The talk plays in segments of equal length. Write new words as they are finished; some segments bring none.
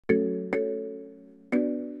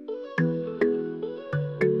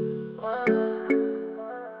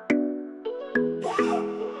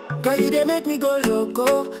Now you they make me go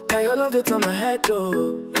loco. Now your love it on my head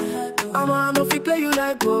though. I know if you play you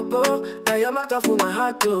like Bobo. Now your matter for my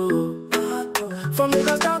heart though. From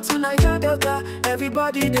Lagos down to Niger Delta,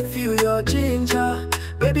 everybody they feel your ginger.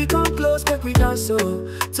 Baby come close, make we dance so.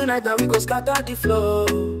 Tonight now we go scatter the floor.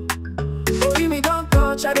 Give me don't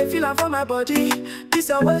touch, I dey feel am for my body. This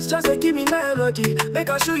your waist just dey give me melody. Make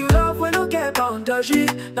I show you love when no get boundary.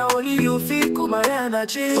 Now only you feel cool my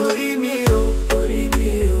energy. Ori mi oh, ori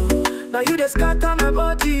mi oh. Now you dey scatter my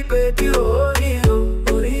body, baby. Oh,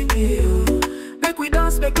 ori mi oh. Make we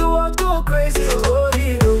dance, make the world go crazy. Oh,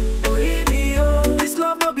 ori mi oh. This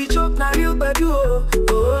love no be joke, now real baby. Oh,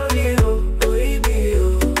 ori mi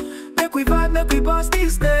oh. Make we vibe, make we bust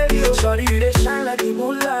this stereo. Shawty you dey shine like the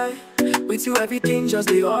moonlight. With you everything just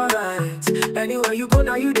be alright. Anywhere you go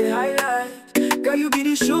now you the highlight. Girl you be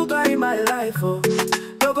the sugar in my life, oh.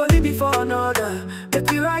 Don't go leave me for another.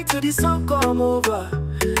 Make me right to the sun come over.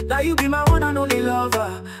 Now you be my one and only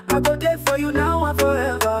lover. I go there for you now and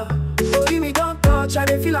forever. Oh give me don't touch, I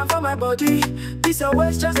dey feel am for my body. This your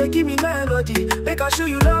waist just dey give me melody. Make I show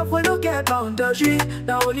you love when no get boundary.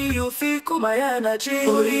 Now only you feel cool my energy.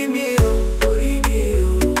 Oh give me oh, oh give me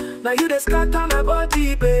oh. Now you just scatter my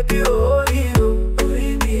body, baby, oh, oh.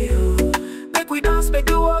 Make we dance, make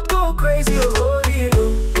the world go crazy, oh,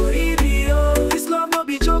 oh. This love no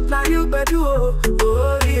be joke, now you baby, oh,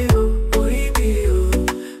 oh.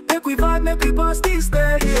 Make we vibe, make we bust this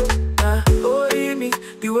stereo, oh, me.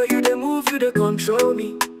 The way you dey move, you dey control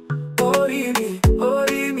me, oh, me.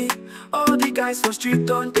 All the guys for street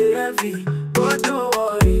don't dey heavy, but don't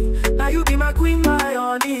worry. Now you be my queen, my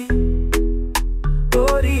honey.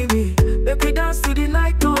 Make we dance to the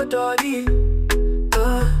night, no dolly.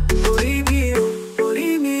 Ori mi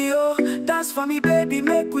oh. Dance for me, baby,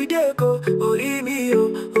 make we dey go. Ori mi oh.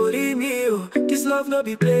 This love no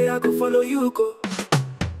be play, I go follow you go.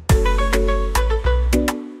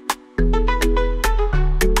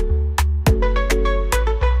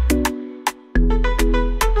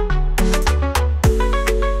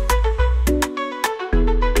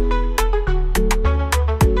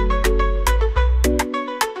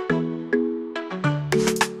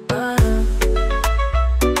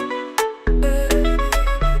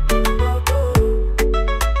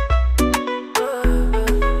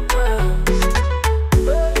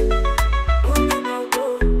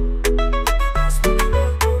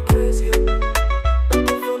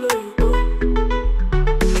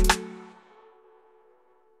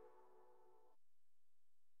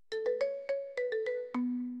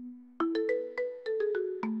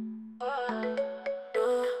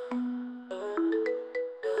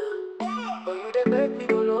 Make me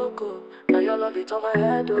go loco. Now your love it on my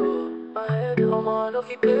head, oh. My head, oh man, if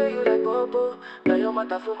you play you like Bobo. Now your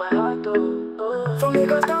matter for my heart, oh. From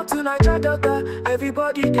Lagos down to Niger Delta,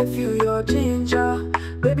 everybody they feel your ginger.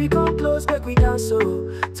 Baby come close, make we dance so.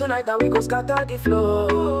 Tonight now we go scatter the floor.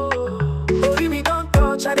 Oh, give me don't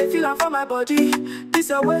touch, I dey feel am for my body. This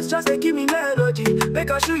your waist just dey give me melody.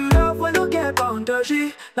 Make I show you love when no get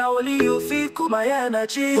boundary. Now only you feel cool my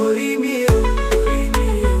energy. Oh, me oh.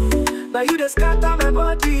 Now you just scatter my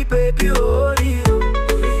body, baby, oh,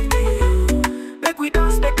 Make we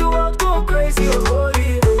dance, make the world go crazy, oh,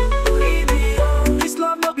 This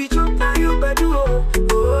love no be joke, now you better, oh,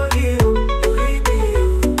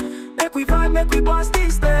 Make we vibe, make we bust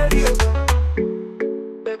this stereo.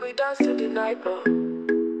 Make we dance to the night, oh,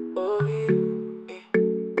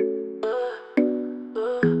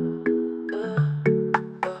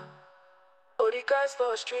 All the guys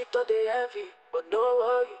for the street, oh, they heavy. But don't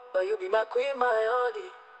worry, but you be my queen, my honey.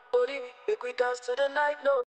 Make we dance to the night, no.